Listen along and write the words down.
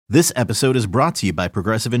This episode is brought to you by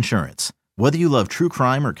Progressive Insurance. Whether you love true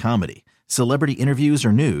crime or comedy, celebrity interviews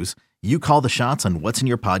or news, you call the shots on what's in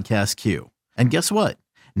your podcast queue. And guess what?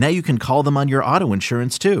 Now you can call them on your auto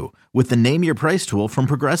insurance too with the Name Your Price tool from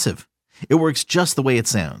Progressive. It works just the way it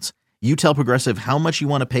sounds. You tell Progressive how much you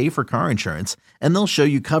want to pay for car insurance, and they'll show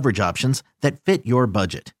you coverage options that fit your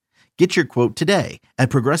budget. Get your quote today at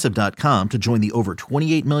Progressive.com to join the over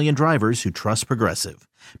 28 million drivers who trust Progressive.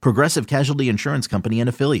 Progressive Casualty Insurance Company and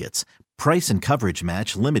Affiliates. Price and coverage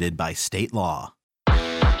match limited by state law.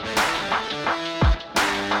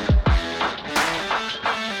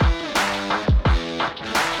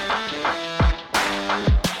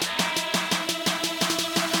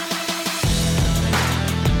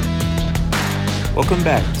 Welcome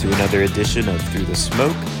back to another edition of Through the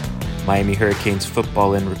Smoke, Miami Hurricanes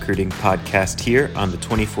football and recruiting podcast here on the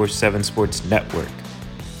 24/7 Sports Network.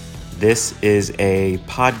 This is a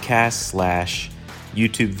podcast /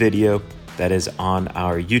 YouTube video that is on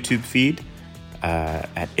our YouTube feed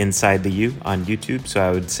at Inside the U on YouTube. So I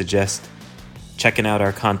would suggest checking out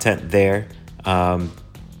our content there.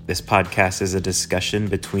 This podcast is a discussion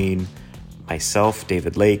between myself,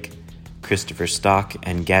 David Lake, Christopher Stock,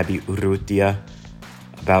 and Gabby Urrutia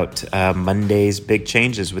about Monday's big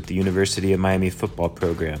changes with the University of Miami football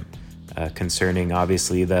program concerning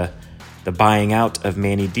obviously the buying out of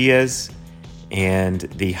Manny Diaz and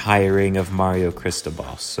the hiring of Mario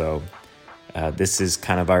Cristobal. So this is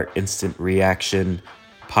kind of our instant reaction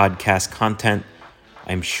podcast content.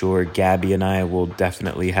 I'm sure Gabby and I will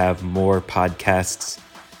definitely have more podcasts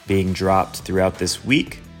being dropped throughout this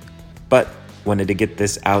week, but wanted to get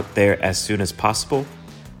this out there as soon as possible.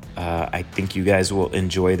 I think you guys will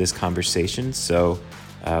enjoy this conversation. So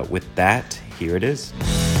with that, here it is.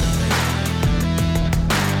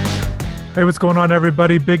 Hey, what's going on,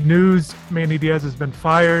 everybody? Big news. Manny Diaz has been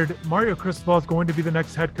fired. Mario Cristobal is going to be the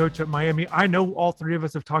next head coach at Miami. I know all three of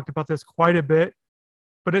us have talked about this quite a bit,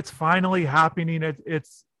 but it's finally happening.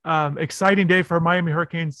 It's exciting day for Miami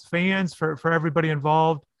Hurricanes fans, for everybody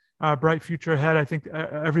involved. Bright future ahead. I think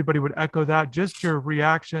everybody would echo that. Just your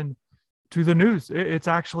reaction to the news. It's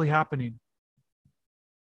actually happening.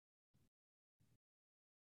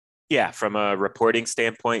 Yeah, from a reporting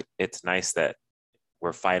standpoint, it's nice that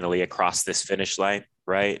we're finally across this finish line,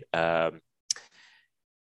 right?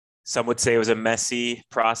 Some would say it was a messy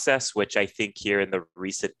process, which I think here in the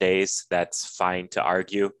recent days, that's fine to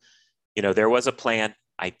argue. You know, there was a plan,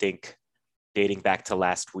 I think, dating back to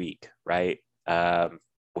last week, right?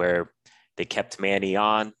 Where they kept Manny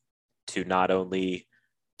on to not only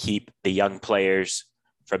keep the young players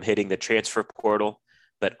from hitting the transfer portal,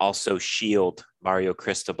 but also shield Mario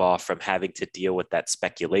Cristobal from having to deal with that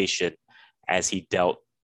speculation as he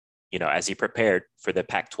as he prepared for the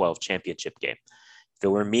Pac-12 championship game. If it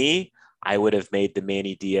were me, I would have made the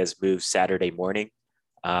Manny Diaz move Saturday morning.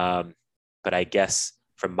 But I guess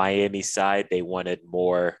from Miami's side, they wanted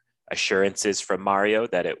more assurances from Mario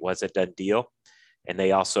that it was a done deal. And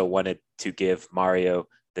they also wanted to give Mario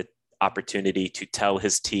the opportunity to tell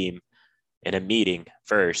his team in a meeting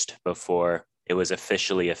first before it was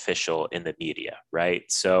officially official in the media, right?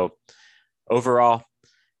 So overall,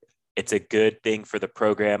 it's a good thing for the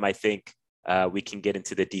program. I think we can get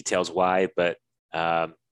into the details why, but I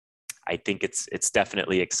think it's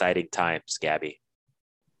definitely exciting times, Gabby.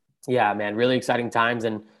 Yeah, man, really exciting times.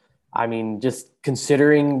 And I mean, just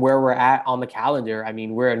considering where we're at on the calendar, I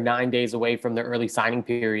mean, we're 9 days away from the early signing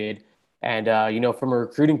period. And, from a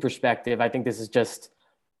recruiting perspective, I think this is just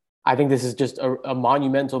a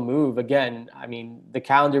monumental move. Again, I mean, the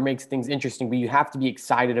calendar makes things interesting, but you have to be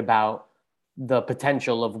excited about the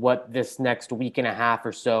potential of what this next week and a half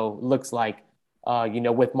or so looks like,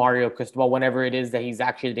 with Mario Cristobal, whenever it is that he's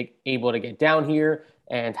actually able to get down here,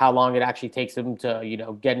 and how long it actually takes him to,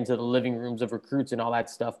 get into the living rooms of recruits and all that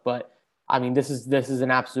stuff. But I mean, this is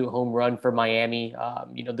an absolute home run for Miami.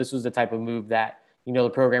 This was the type of move that, the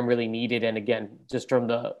program really needed. And again, just from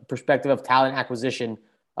the perspective of talent acquisition,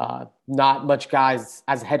 not much guys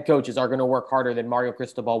as head coaches are going to work harder than Mario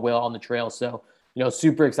Cristobal will on the trail. So,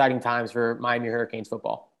 super exciting times for Miami Hurricanes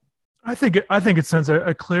football. I think it sends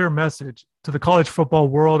a clear message to the college football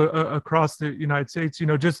world across the United States,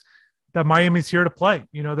 just that Miami's here to play.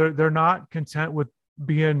 They're not content with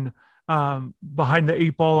being behind the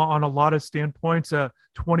eight ball on a lot of standpoints.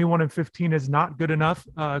 21-15 is not good enough,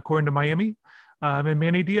 according to Miami. And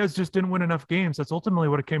Manny Diaz just didn't win enough games. That's ultimately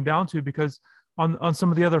what it came down to, because on some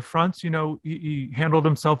of the other fronts, he handled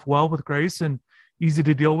himself well with grace and easy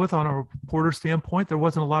to deal with on a reporter standpoint. There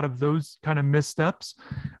wasn't a lot of those kind of missteps,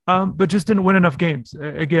 but just didn't win enough games.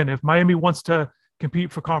 Again, if Miami wants to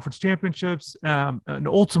compete for conference championships and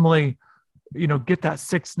ultimately get that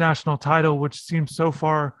sixth national title, which seems so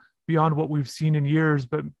far beyond what we've seen in years.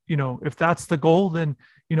 But, if that's the goal, then,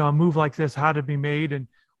 a move like this had to be made. And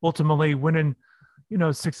ultimately winning,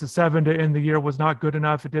 6-7 to end the year was not good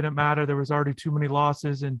enough. It didn't matter. There was already too many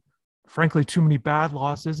losses and frankly, too many bad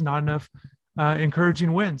losses, not enough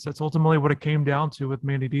encouraging wins. That's ultimately what it came down to with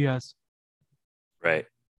Manny Diaz. Right.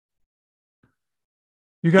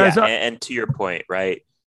 You guys, and to your point, right?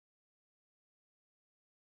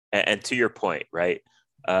 And to your point, right?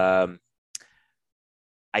 I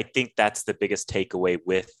think that's the biggest takeaway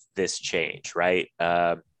with this change, right?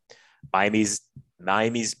 Miami's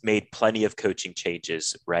made plenty of coaching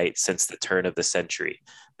changes, right, since the turn of the century.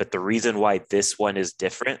 But the reason why this one is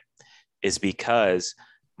different is because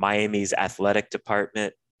Miami's athletic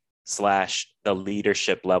department / the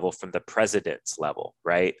leadership level from the president's level,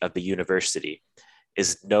 right, of the university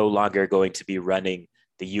is no longer going to be running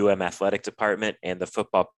the athletic department and the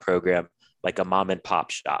football program like a mom and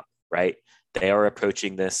pop shop, right? They are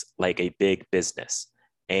approaching this like a big business.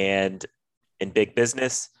 And in big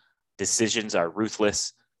business, decisions are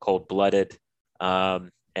ruthless, cold-blooded.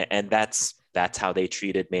 And that's how they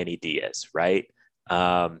treated Manny Diaz, right?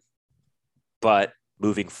 But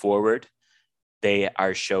moving forward, they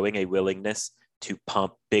are showing a willingness to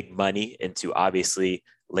pump big money into obviously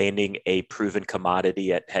landing a proven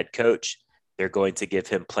commodity at head coach. They're going to give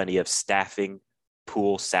him plenty of staffing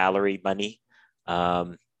pool salary money.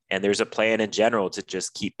 And there's a plan in general to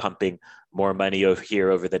just keep pumping more money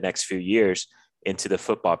over the next few years into the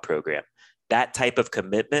football program. That type of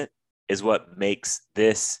commitment is what makes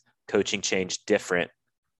this coaching change different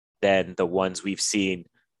than the ones we've seen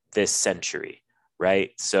this century,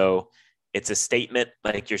 right? So it's a statement,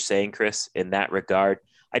 like you're saying, Chris, in that regard.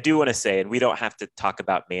 I do want to say, and we don't have to talk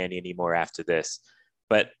about Manny anymore after this,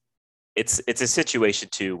 but it's a situation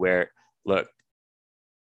too where, look,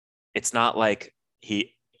 it's not like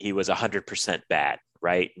he was 100% bad,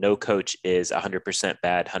 right? No coach is 100%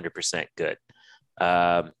 bad, 100% good.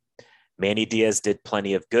 Manny Diaz did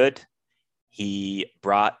plenty of good. He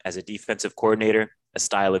brought, as a defensive coordinator, a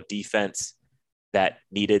style of defense that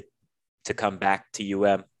needed to come back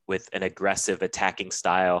to with an aggressive attacking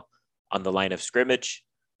style on the line of scrimmage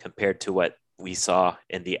compared to what we saw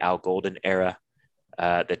in the Al Golden era.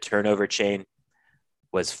 The turnover chain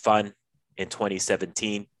was fun in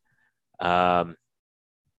 2017. And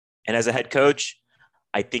as a head coach,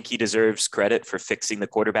 I think he deserves credit for fixing the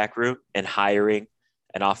quarterback room and hiring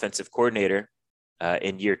an offensive coordinator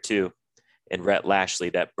in year 2 in Rhett Lashley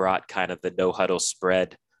that brought kind of the no-huddle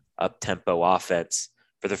spread up-tempo offense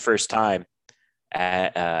for the first time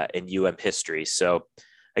in history. So,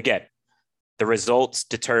 again, the results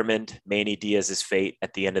determined Manny Diaz's fate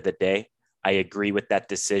at the end of the day. I agree with that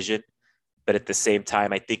decision. But at the same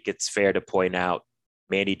time, I think it's fair to point out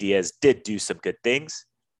Manny Diaz did do some good things.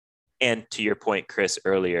 And to your point, Chris,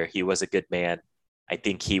 earlier, he was a good man. I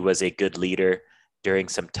think he was a good leader during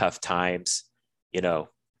some tough times, when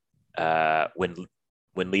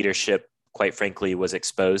leadership, quite frankly, was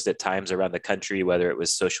exposed at times around the country, whether it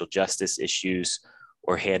was social justice issues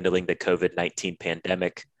or handling the COVID-19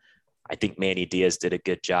 pandemic. I think Manny Diaz did a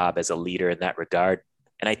good job as a leader in that regard.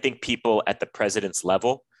 And I think people at the president's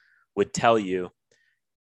level would tell you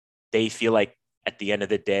they feel like at the end of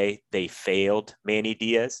the day, they failed Manny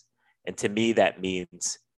Diaz. And to me, that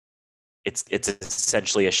means it's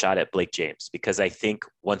essentially a shot at Blake James, because I think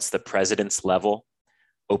once the president's level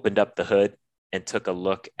opened up the hood and took a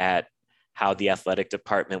look at how the athletic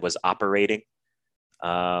department was operating,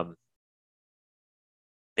 they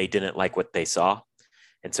didn't like what they saw.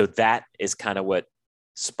 And so that is kind of what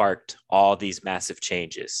sparked all these massive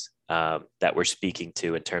changes that we're speaking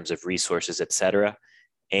to in terms of resources, et cetera.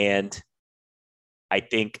 And I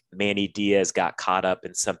think Manny Diaz got caught up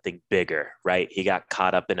in something bigger, right? He got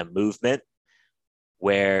caught up in a movement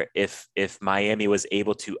where if Miami was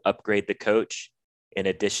able to upgrade the coach, in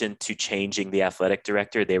addition to changing the athletic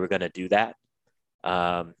director, they were going to do that.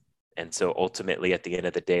 And so ultimately, at the end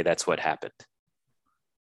of the day, that's what happened.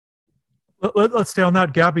 Let's stay on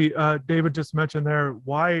that, Gabby. David just mentioned there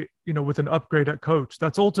why, with an upgrade at coach.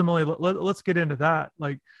 That's ultimately, let's get into that.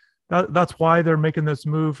 Like that's why they're making this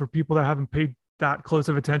move for people that haven't paid that close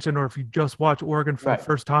of attention, or if you just watch Oregon for the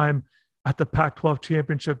first time at the Pac-12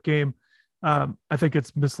 championship game. I think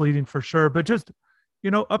it's misleading for sure, but just,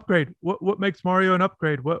 upgrade. What makes Mario an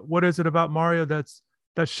upgrade? What is it about Mario that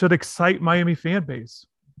should excite Miami fan base?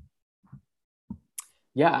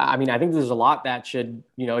 Yeah, I mean, I think there's a lot that should,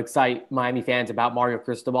 excite Miami fans about Mario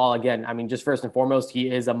Cristobal. Again, I mean, just first and foremost, he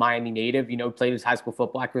is a Miami native, played his high school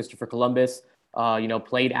football at Christopher Columbus,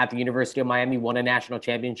 played at the University of Miami, won a national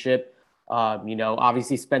championship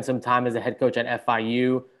Obviously spent some time as a head coach at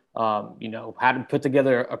FIU. Had to put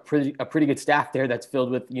together a pretty good staff there that's filled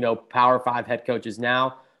with, Power 5 head coaches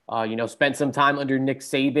now. Spent some time under Nick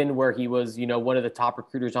Saban, where he was, one of the top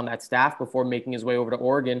recruiters on that staff before making his way over to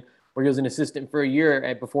Oregon, where he was an assistant for a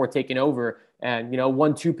year before taking over, and,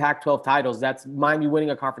 won 2 Pac-12 titles. That's Miami winning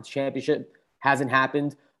a conference championship. Hasn't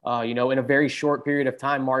happened. In a very short period of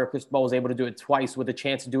time, Mario Cristobal was able to do it twice with a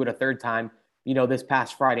chance to do it a third time, this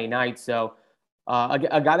past Friday night. So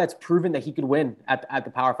a guy that's proven that he could win at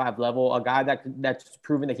the Power 5 level, a guy that's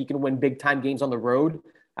proven that he can win big-time games on the road.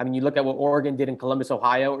 I mean, you look at what Oregon did in Columbus,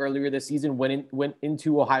 Ohio earlier this season, went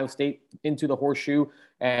into Ohio State, into the Horseshoe,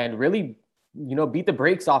 and really, beat the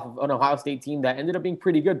brakes off of an Ohio State team that ended up being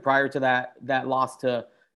pretty good prior to that loss to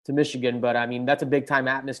Michigan. But, I mean, that's a big-time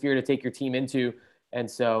atmosphere to take your team into. And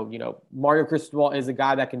so, Mario Cristobal is a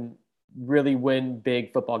guy that can really win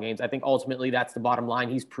big football games. I think ultimately that's the bottom line.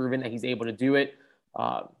 He's proven that he's able to do it.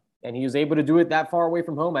 And he was able to do it that far away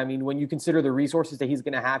from home. I mean, when you consider the resources that he's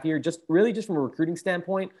going to have here, just from a recruiting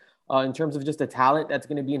standpoint, in terms of just the talent that's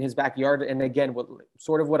going to be in his backyard. And again,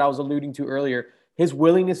 what I was alluding to earlier, his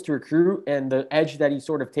willingness to recruit and the edge that he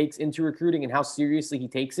sort of takes into recruiting and how seriously he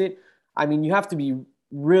takes it. I mean, you have to be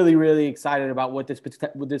really, really excited about what this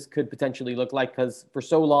could potentially look like, because for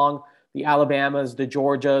so long, the Alabamas, the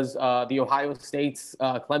Georgias, the Ohio States,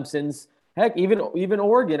 Clemsons, heck, even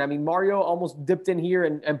Oregon. I mean, Mario almost dipped in here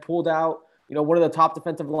and pulled out, one of the top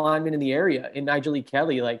defensive linemen in the area in Nigel Lee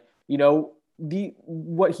Kelly. Like,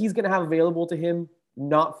 what he's going to have available to him,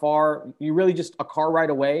 not far, you really just a car ride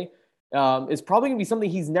away, is probably going to be something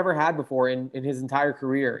he's never had before in his entire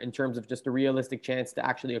career, in terms of just a realistic chance to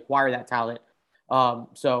actually acquire that talent.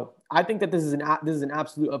 So I think that this is an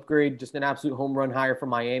absolute upgrade, just an absolute home run hire for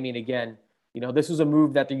Miami. And again, this was a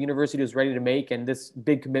move that the university was ready to make, and this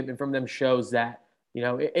big commitment from them shows that,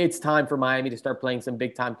 it's time for Miami to start playing some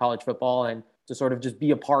big time college football and to sort of just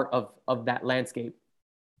be a part of that landscape.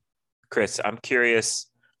 Chris, I'm curious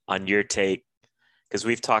on your take, because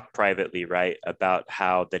we've talked privately, right, about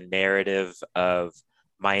how the narrative of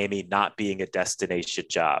Miami not being a destination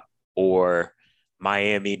job, or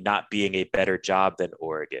Miami not being a better job than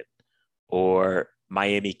Oregon, or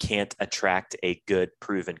Miami can't attract a good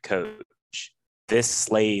proven coach. This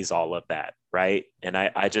slays all of that, right? And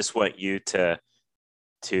I just want you to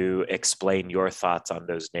explain your thoughts on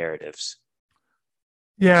those narratives.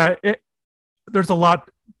 Yeah, there's a lot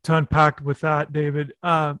to unpack with that, David.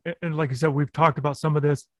 And like you said, we've talked about some of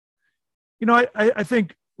this. I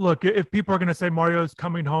think, look, if people are going to say Mario's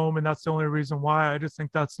coming home and that's the only reason why, I just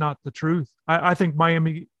think that's not the truth. I think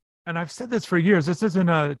Miami, and I've said this for years, this isn't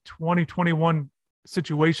a 2021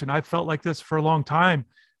 situation. I felt like this for a long time,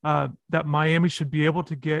 that Miami should be able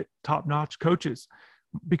to get top-notch coaches,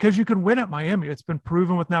 because you can win at Miami. It's been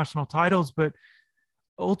proven with national titles, but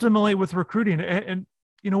ultimately with recruiting. And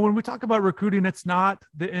when we talk about recruiting, it's not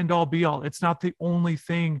the end-all be-all. It's not the only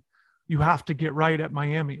thing you have to get right at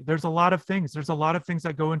Miami. There's a lot of things. There's a lot of things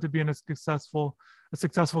that go into being a successful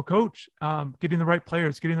coach, getting the right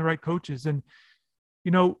players, getting the right coaches. And,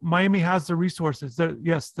 Miami has the resources.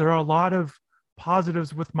 Yes, there are a lot of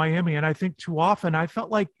positives with Miami. And I think too often I felt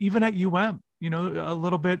like even at UM, a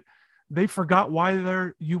little bit, they forgot why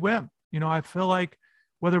they're UM. I feel like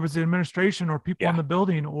whether it was the administration or people in the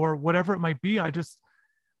building or whatever it might be,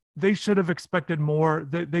 they should have expected more.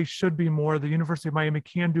 They should be more. The University of Miami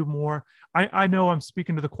can do more. I know I'm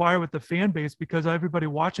speaking to the choir with the fan base, because everybody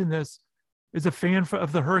watching this is a fan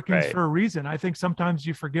of the Hurricanes for a reason. I think sometimes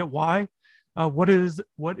you forget why. What is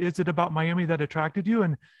it about Miami that attracted you?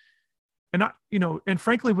 And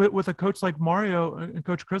frankly, with a coach like Mario and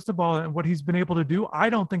Coach Cristobal and what he's been able to do, I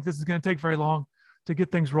don't think this is going to take very long to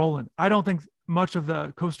get things rolling. I don't think much of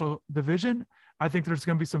the Coastal Division. I think there's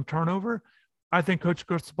going to be some turnover. I think Coach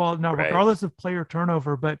Cristobal, now, regardless of player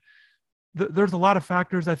turnover, but there's a lot of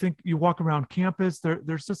factors. I think you walk around campus,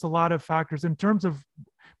 there's just a lot of factors in terms of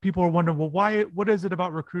people are wondering, well, what is it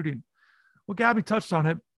about recruiting? Well, Gabby touched on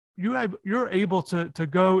it. You're able to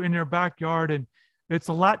go in your backyard, and it's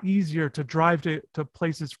a lot easier to drive to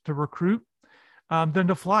places to recruit than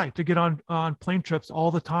to fly, to get on plane trips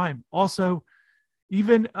all the time. Also,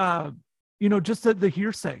 even, just the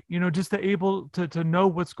hearsay, just to able to know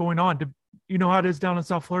what's going on, how it is down in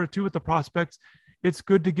South Florida too with the prospects. It's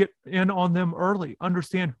good to get in on them early,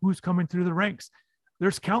 understand who's coming through the ranks.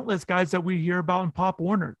 There's countless guys that we hear about in Pop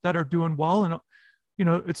Warner that are doing well. And,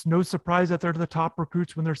 it's no surprise that they're the top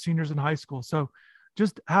recruits when they're seniors in high school. So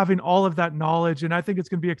just having all of that knowledge. And I think it's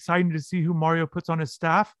going to be exciting to see who Mario puts on his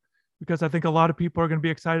staff, because I think a lot of people are going to be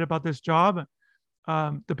excited about this job,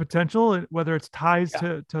 the potential, whether it's ties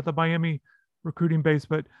to the Miami recruiting base.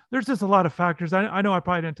 But there's just a lot of factors. I know I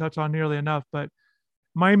probably didn't touch on nearly enough, but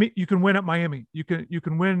Miami, you can win at Miami. You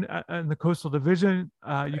can win in the Coastal Division.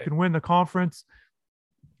 You can win the conference.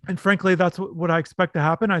 And frankly, that's what I expect to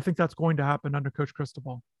happen. I think that's going to happen under Coach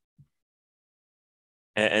Cristobal.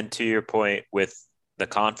 And to your point with the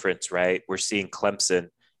conference, right, we're seeing Clemson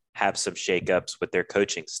have some shakeups with their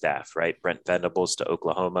coaching staff, right? Brent Venables to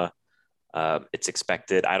Oklahoma. It's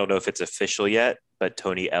expected. I don't know if it's official yet, but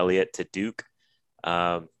Tony Elliott to Duke.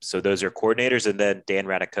 So those are coordinators. And then Dan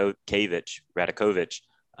Radakovich,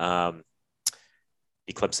 the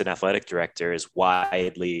Clemson athletic director, is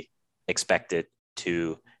widely expected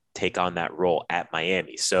to take on that role at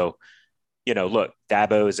Miami. So, look,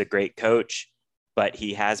 Dabo is a great coach, but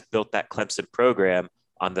he has built that Clemson program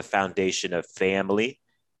on the foundation of family,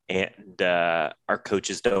 and our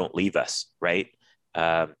coaches don't leave us, right?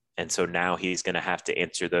 And so now he's going to have to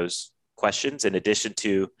answer those questions in addition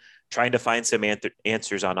to trying to find some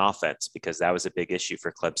answers on offense, because that was a big issue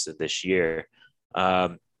for Clemson this year.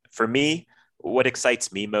 For me, what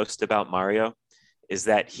excites me most about Mario is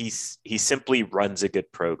that he simply runs a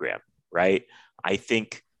good program, right? I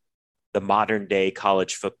think the modern day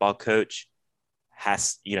college football coach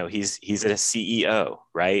has, he's a CEO,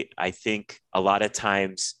 right? I think a lot of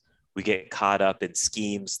times we get caught up in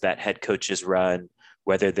schemes that head coaches run,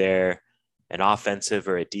 whether they're an offensive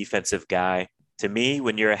or a defensive guy. To me,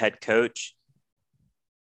 when you're a head coach,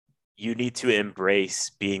 you need to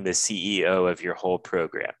embrace being the CEO of your whole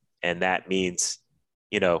program. And that means,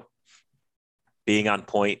 being on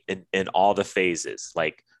point in all the phases,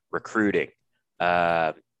 like recruiting,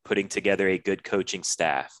 putting together a good coaching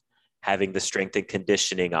staff, having the strength and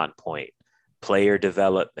conditioning on point, player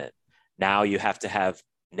development. Now you have to have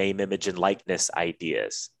name, image, and likeness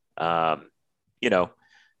ideas.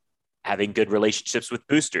 Having good relationships with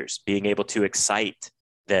boosters, being able to excite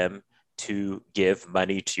them to give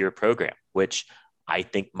money to your program, which I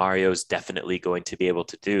think Mario's definitely going to be able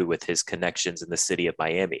to do with his connections in the city of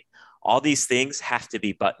Miami. All these things have to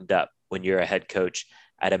be buttoned up when you're a head coach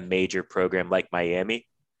at a major program like Miami.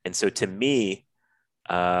 And so to me,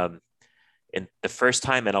 in the first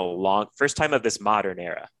time of this modern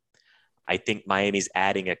era, I think Miami's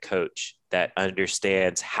adding a coach that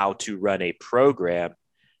understands how to run a program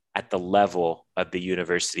at the level of the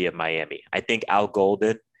University of Miami. I think Al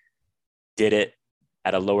Golden did it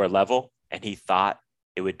at a lower level, and he thought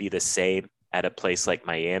it would be the same at a place like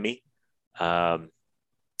Miami.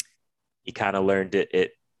 He kind of learned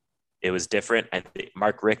it was different. I think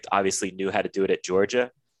Mark Richt obviously knew how to do it at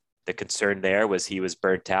Georgia. The concern there was he was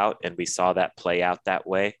burnt out, and we saw that play out that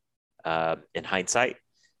way in hindsight.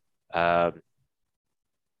 But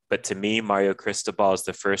to me, Mario Cristobal is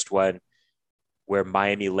the first one where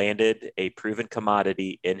Miami landed a proven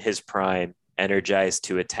commodity in his prime, energized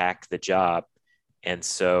to attack the job. And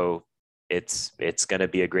so it's going to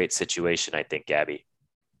be a great situation, I think, Gabby.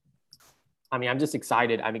 I mean, I'm just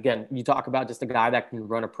excited. I mean, again, you talk about just a guy that can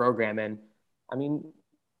run a program. And I mean,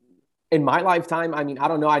 in my lifetime, I mean, I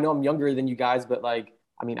don't know. I know I'm younger than you guys, but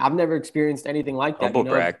I've never experienced anything like that. Humble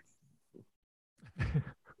brag.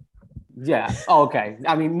 Yeah. Oh, okay.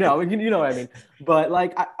 I mean, no, you know what I mean? But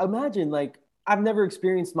I imagine I've never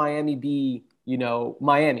experienced Miami be,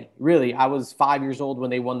 Miami. Really, I was 5 years old when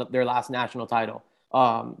they won their last national title.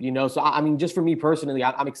 So I mean, just for me personally,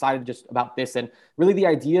 I'm excited just about this and really the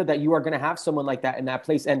idea that you are going to have someone like that in that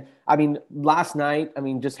place. And I mean, last night,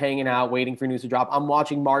 just hanging out, waiting for news to drop, I'm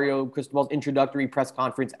watching Mario Cristobal's introductory press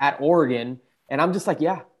conference at Oregon. And I'm just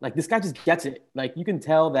this guy just gets it. You can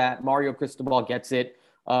tell that Mario Cristobal gets it.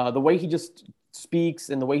 The way he just speaks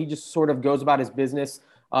and the way he just sort of goes about his business,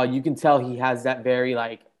 you can tell he has that very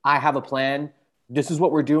I have a plan. This is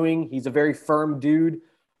what we're doing. He's a very firm dude.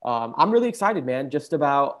 I'm really excited, man, just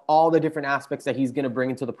about all the different aspects that he's going to bring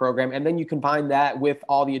into the program. And then you combine that with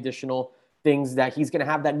all the additional things that he's going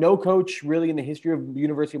to have that no coach really in the history of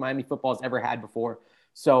University of Miami football has ever had before.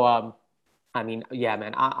 So, yeah,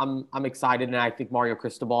 man, I'm excited. And I think Mario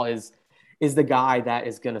Cristobal is the guy that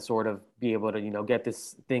is going to sort of be able to, get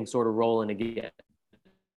this thing sort of rolling again.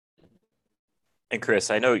 And Chris,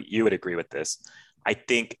 I know you would agree with this. I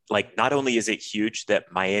think not only is it huge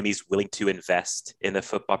that Miami's willing to invest in the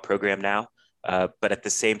football program now, but at the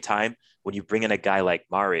same time, when you bring in a guy like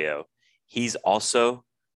Mario, he's also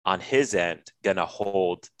on his end going to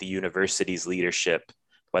hold the university's leadership,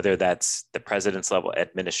 whether that's the president's level,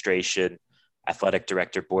 administration, athletic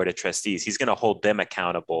director, board of trustees. He's going to hold them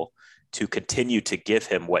accountable to continue to give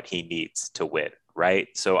him what he needs to win, right?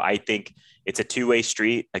 So I think it's a two-way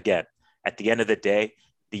street. Again, at the end of the day,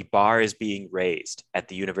 the bar is being raised at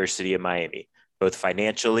the University of Miami, both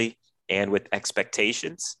financially and with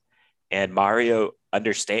expectations. And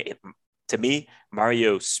to me,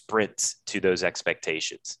 Mario sprints to those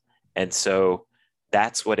expectations. And so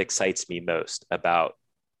that's what excites me most about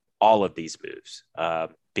all of these moves.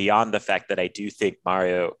 Beyond the fact that I do think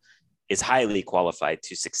Mario is highly qualified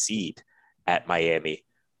to succeed at Miami.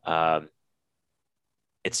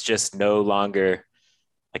 It's just no longer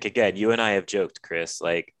like, again, you and I have joked, Chris,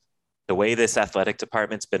 like the way this athletic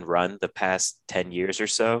department's been run the past 10 years or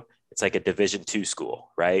so, it's like a Division II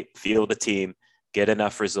school, right? Field a team, get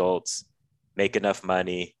enough results, make enough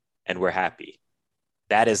money, and we're happy.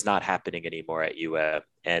 That is not happening anymore at UM.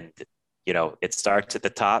 And, it starts at the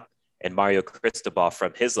top, and Mario Cristobal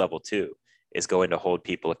from his level too is going to hold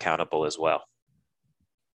people accountable as well.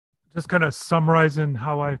 Just kind of summarizing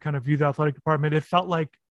how I kind of view the athletic department, it felt like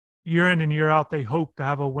year in and year out, they hope to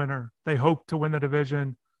have a winner. They hope to win the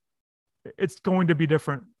division. It's going to be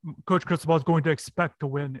different. Coach Cristobal is going to expect to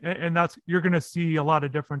win. And you're going to see a lot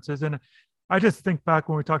of differences. And I just think back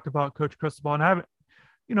when we talked about Coach Cristobal, and I haven't,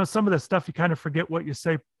 some of the stuff you kind of forget what you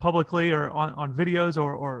say publicly or on videos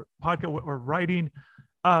or podcast or writing.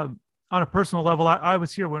 On a personal level, I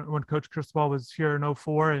was here when Coach Cristobal was here in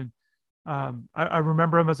 2004, and I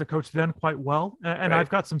remember him as a coach then quite well. And right. I've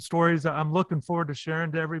got some stories that I'm looking forward to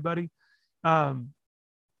sharing to everybody.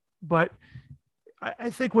 But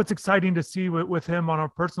I think what's exciting to see with him on a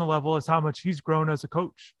personal level is how much he's grown as a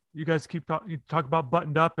coach. You guys you talk about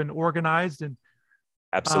buttoned up and organized, and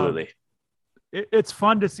absolutely. It's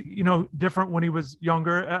fun to see, different when he was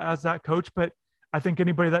younger as that coach, but I think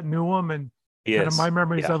anybody that knew him and kind of my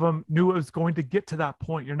memories of him knew it was going to get to that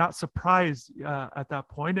point. You're not surprised at that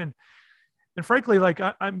point. And frankly, like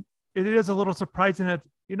it is a little surprising that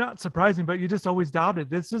you're not surprising, but you just always doubted.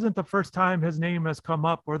 This isn't the first time his name has come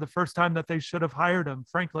up or the first time that they should have hired him,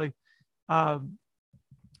 frankly.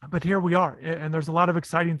 But here we are, and there's a lot of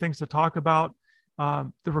exciting things to talk about.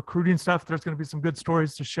 The recruiting stuff, there's going to be some good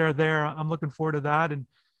stories to share there. I'm looking forward to that. And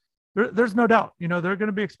there's no doubt, they're going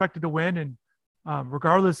to be expected to win. And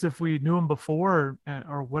regardless if we knew them before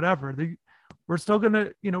or whatever, we're still going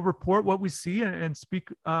to, report what we see and speak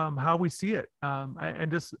how we see it.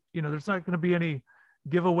 And just, there's not going to be any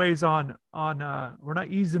giveaways on we're not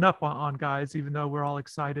easing up on guys, even though we're all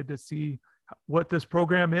excited to see what this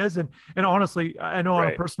program is. And honestly, I know on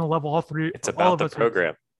a personal level, it's about the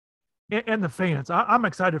program. And the fans. I'm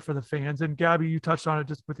excited for the fans. And Gabby, you touched on it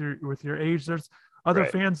just with your age. There's other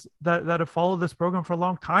fans that have followed this program for a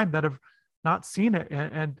long time that have not seen it.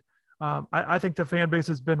 And I think the fan base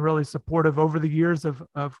has been really supportive over the years of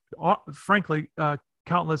frankly,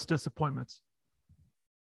 countless disappointments.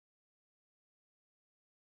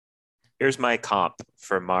 Here's my comp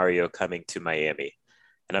for Mario coming to Miami.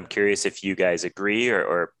 And I'm curious if you guys agree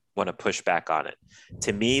or want to push back on it.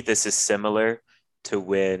 To me, this is similar to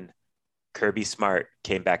when Kirby Smart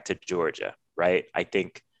came back to Georgia, right? I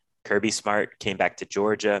think Kirby Smart came back to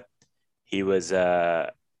Georgia. He was,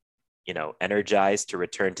 energized to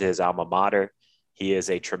return to his alma mater. He is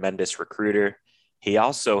a tremendous recruiter. He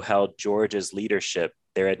also held Georgia's leadership,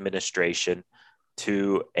 their administration,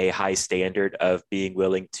 to a high standard of being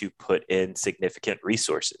willing to put in significant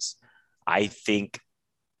resources. I think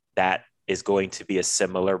that is going to be a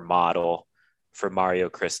similar model for Mario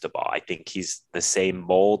Cristobal. I think he's the same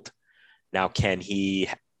mold. Now, can he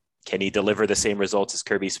deliver the same results as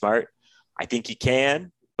Kirby Smart? I think he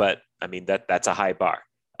can, but I mean, that's a high bar.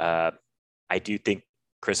 I do think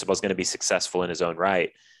Cristobal is going to be successful in his own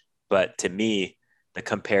right, but to me, the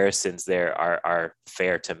comparisons there are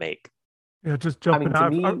fair to make. Yeah, just jumping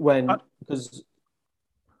out.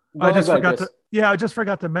 I just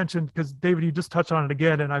forgot to mention, because David, you just touched on it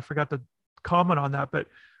again, and I forgot to comment on that, but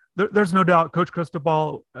there's no doubt Coach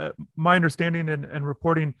Cristobal, my understanding and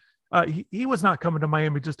reporting, he was not coming to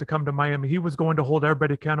Miami just to come to Miami. He was going to hold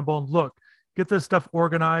everybody accountable and look, get this stuff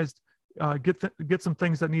organized, get some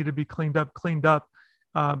things that need to be cleaned up.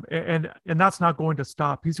 And that's not going to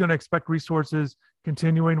stop. He's going to expect resources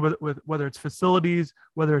continuing with whether it's facilities,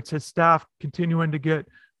 whether it's his staff continuing to get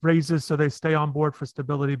raises so they stay on board for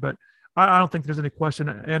stability. But I don't think there's any question.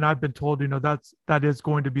 And I've been told, that is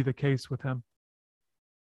going to be the case with him.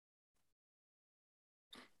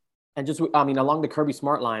 And just, along the Kirby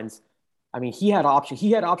Smart lines, he had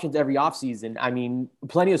options every offseason.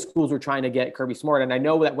 Plenty of schools were trying to get Kirby Smart. And I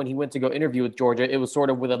know that when he went to go interview with Georgia, it was sort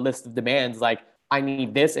of with a list of demands, like, I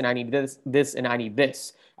need this, and I need this, and I need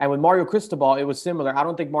this. And with Mario Cristobal, it was similar. I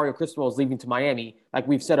don't think Mario Cristobal is leaving to Miami. Like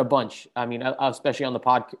we've said a bunch. Especially on the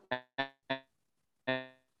podcast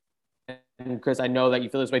Chris, I know that you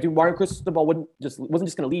feel this way too. Mario Cristobal wasn't just going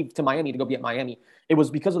to leave to Miami to go be at Miami. It was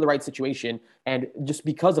because of the right situation, and just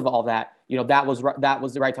because of all that, that was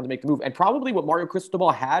the right time to make the move. And probably what Mario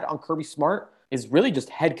Cristobal had on Kirby Smart is really just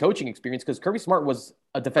head coaching experience, because Kirby Smart was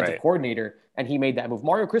a defensive coordinator and he made that move.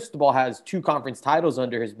 Mario Cristobal has 2 conference titles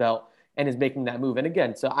under his belt and is making that move. And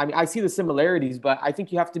again, so I see the similarities, but I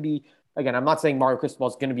think you have to be. Again, I'm not saying Mario Cristobal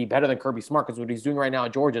is going to be better than Kirby Smart, because what he's doing right now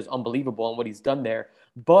at Georgia is unbelievable and what he's done there.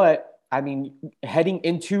 But I mean, heading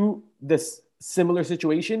into this similar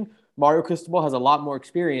situation, Mario Cristobal has a lot more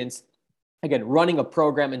experience, again, running a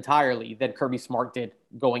program entirely than Kirby Smart did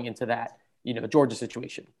going into that, Georgia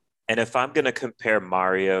situation. And if I'm going to compare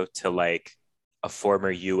Mario to like a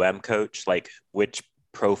former coach, like which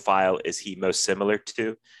profile is he most similar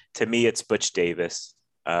to? To me, it's Butch Davis.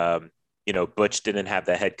 Butch didn't have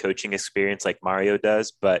the head coaching experience like Mario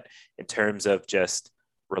does, but in terms of just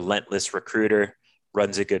relentless recruiter,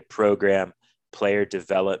 runs a good program, player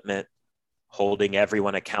development, holding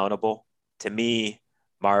everyone accountable. To me,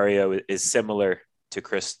 Mario is similar to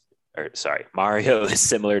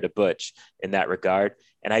Butch in that regard.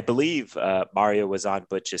 And I believe Mario was on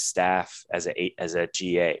Butch's staff as a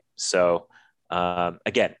GA. So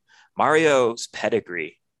again, Mario's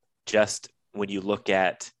pedigree, just when you look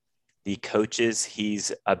at the coaches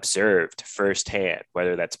he's observed firsthand,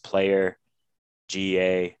 whether that's player,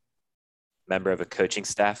 GA, member of a coaching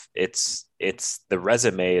staff, it's the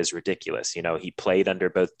resume is ridiculous. He played under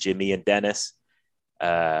both Jimmy and Dennis,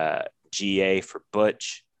 GA for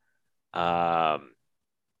Butch, Schiano,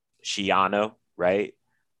 right?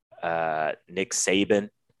 Nick Saban.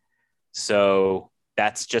 So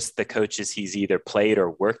that's just the coaches he's either played or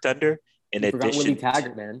worked under. In addition, Willie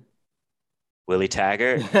Taggart, man. Willie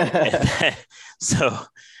Taggart. So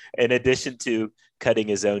in addition to cutting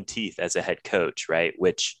his own teeth as a head coach, right?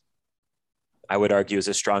 Which I would argue is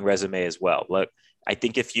a strong resume as well. Look, I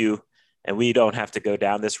think and we don't have to go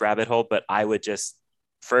down this rabbit hole, but I would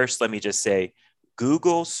let me just say,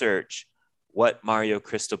 Google search what Mario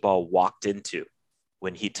Cristobal walked into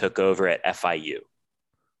when he took over at FIU.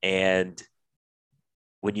 And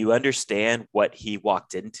when you understand what he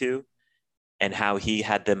walked into and how he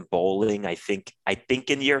had them bowling, I think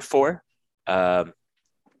in year 4,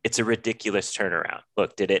 it's a ridiculous turnaround.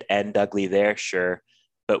 Look, did it end ugly there? Sure.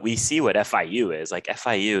 But we see what FIU is. Like,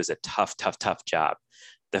 FIU is a tough job.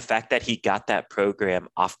 The fact that he got that program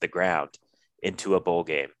off the ground into a bowl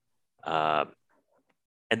game, and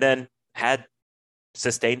then had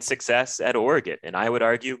sustained success at Oregon. And I would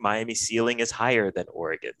argue Miami's ceiling is higher than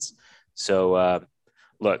Oregon's. So,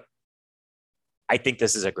 look, I think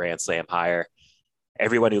this is a Grand Slam hire.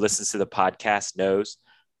 Everyone who listens to the podcast knows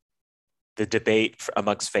the debate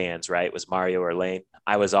amongst fans, right, was Mario or Lane.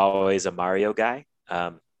 I was always a Mario guy,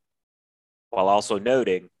 while also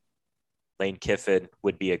noting Lane Kiffin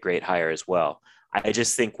would be a great hire as well. I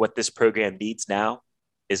just think what this program needs now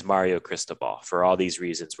is Mario Cristobal for all these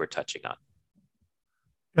reasons we're touching on.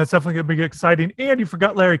 That's definitely going to be exciting. And you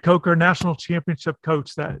forgot Larry Coker, national championship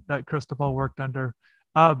coach that Cristobal worked under.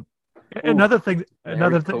 Another thing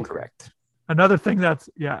correct. Another thing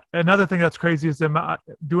that's crazy is him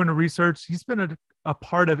doing the research. He's been a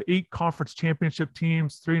part of 8 conference championship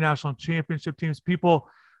teams, 3 national championship teams. People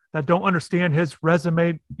that don't understand his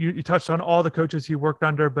resume, you touched on all the coaches he worked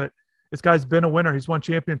under, but this guy's been a winner. He's won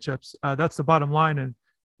championships. That's the bottom line. And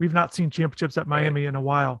we've not seen championships at Miami in a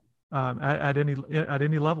while at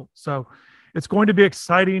any level. So it's going to be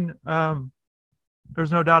exciting.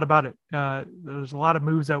 There's no doubt about it. There's a lot of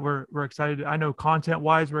moves that we're excited. I know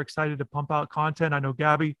content-wise, we're excited to pump out content. I know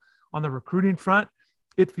Gabby on the recruiting front,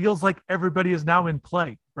 it feels like everybody is now in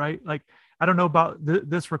play, right? Like, I don't know about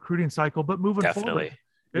this recruiting cycle, but moving forward,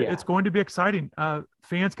 it's going to be exciting.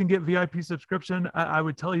 Fans can get VIP subscription. I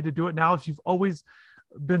would tell you to do it now if you've always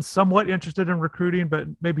been somewhat interested in recruiting, but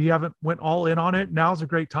maybe you haven't went all in on it. Now's a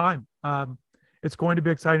great time. It's going to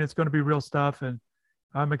be exciting. It's going to be real stuff. And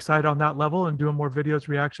I'm excited on that level and doing more videos,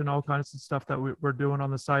 reaction, all kinds of stuff that we're doing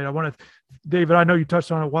on the site. I want to, David, I know you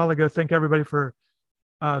touched on it a while ago. Thank everybody for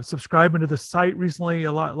subscribing to the site recently.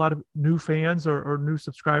 A lot of new fans or new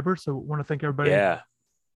subscribers. So I want to thank everybody. Yeah.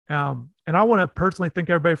 And I want to personally thank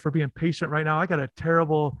everybody for being patient right now. I got a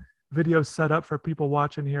terrible video set up for people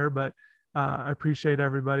watching here, but I appreciate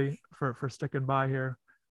everybody for sticking by here.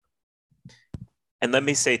 And let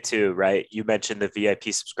me say too, right? You mentioned the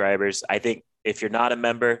VIP subscribers. I think if you're not a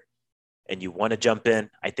member and you want to jump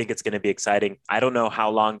in, I think it's going to be exciting. I don't know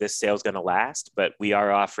how long this sale is going to last, but we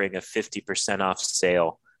are offering a 50% off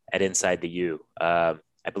sale at Inside the U. I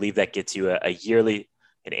believe that gets you an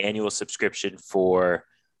annual subscription for,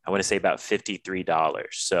 I want to say about $53.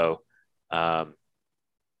 So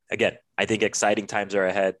again, I think exciting times are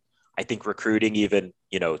ahead. I think recruiting, even,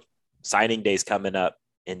 signing days coming up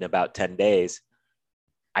in about 10 days,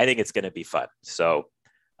 I think it's going to be fun. So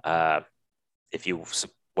if you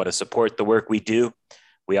want to support the work we do,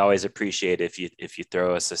 we always appreciate it if you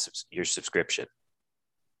throw us your subscription.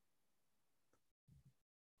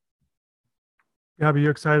 Gabby,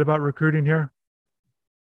 you excited about recruiting here?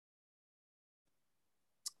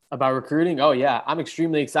 About recruiting? Oh yeah, I'm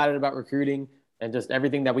extremely excited about recruiting and just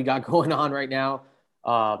everything that we got going on right now.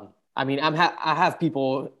 I mean, I have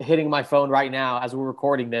people hitting my phone right now as we're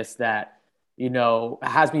recording this that,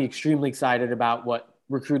 has me extremely excited about what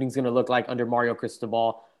recruiting is going to look like under Mario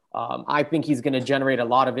Cristobal. I think he's going to generate a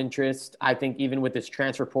lot of interest. I think even with this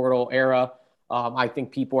transfer portal era, I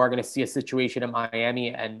think people are going to see a situation in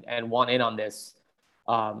Miami and want in on this.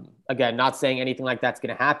 Again, not saying anything like that's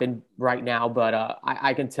going to happen right now, but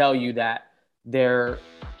I can tell you that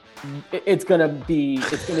it's going to be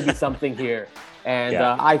something here. And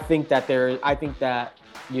I think that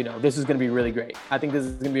this is going to be really great. I think this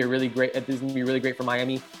is going to be really great for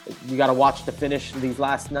Miami. You got to watch to finish these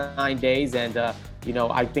last 9 days. And,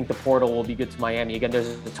 I think the portal will be good to Miami. Again, there's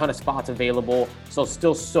a ton of spots available. So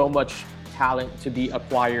still so much talent to be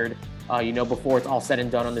acquired, before it's all said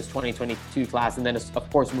and done on this 2022 class. And then, of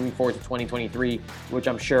course, moving forward to 2023, which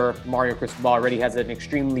I'm sure Mario Cristobal already has an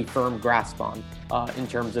extremely firm grasp on in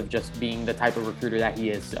terms of just being the type of recruiter that he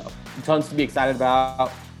is. So tons to be excited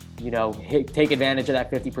about. Take advantage of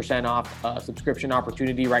that 50% off subscription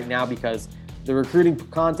opportunity right now, because the recruiting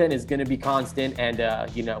content is going to be constant. And,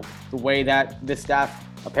 the way that this staff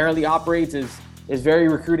apparently operates is very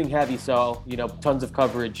recruiting heavy. So, tons of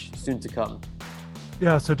coverage soon to come.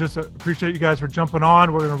 Yeah, so just appreciate you guys for jumping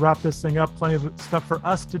on. We're going to wrap this thing up. Plenty of stuff for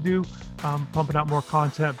us to do, pumping out more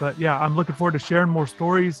content. But yeah, I'm looking forward to sharing more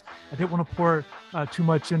stories. I didn't want to pour too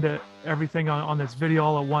much into everything on this video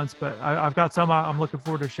all at once, but I've got some I'm looking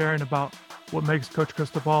forward to sharing about what makes Coach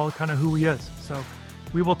Cristobal kind of who he is. So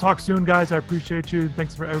we will talk soon, guys. I appreciate you.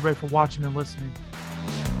 Thanks for everybody for watching and listening.